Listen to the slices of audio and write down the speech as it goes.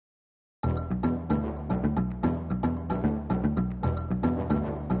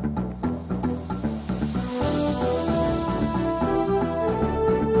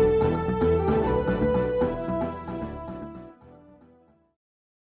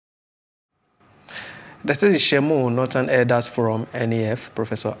The state is Shemu, Northern Elders Forum, NEF,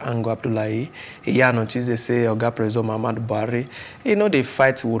 Professor Ango Abdullahi. He on Tuesday say Oga President Muhammadu Buhari, they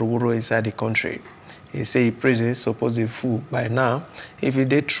fight Wuruwuru inside the country. He say prison supposed to be full by now. If he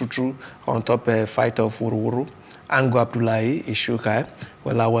did true on top a fight of Wuruwuru, Ango Abdullahi Ishukai,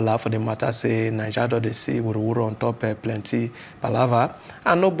 wala for the matter say Nigeria they see Wuruwuru on top plenty palava,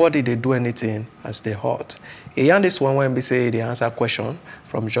 and nobody they do anything as they hurt. He and this one when we say they answer question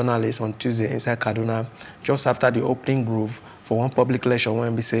from journalists on Tuesday inside Kaduna, just after the opening groove for one public lecture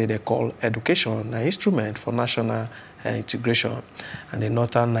when we say they call education an instrument for national integration and the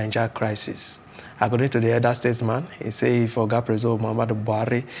northern Niger crisis. According to the elder statesman, he say if Oga President Muhammadu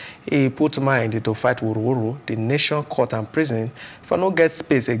Buhari, he put mind to fight Wuruwuru, the nation, court and prison for no get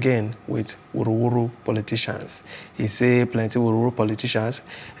space again with Wuruwuru politicians. He say plenty Wuruwuru politicians,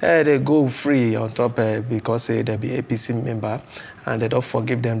 they go free on top because they be APC member and they don't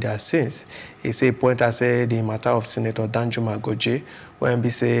forgive them their sins. He say point I say the matter of Senator Danjuma Goje, when we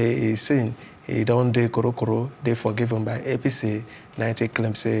say he sin, he don't do korokoro, they forgiven by APC. 90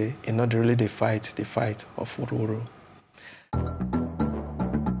 claims say he not really the fight of Wuruwuru.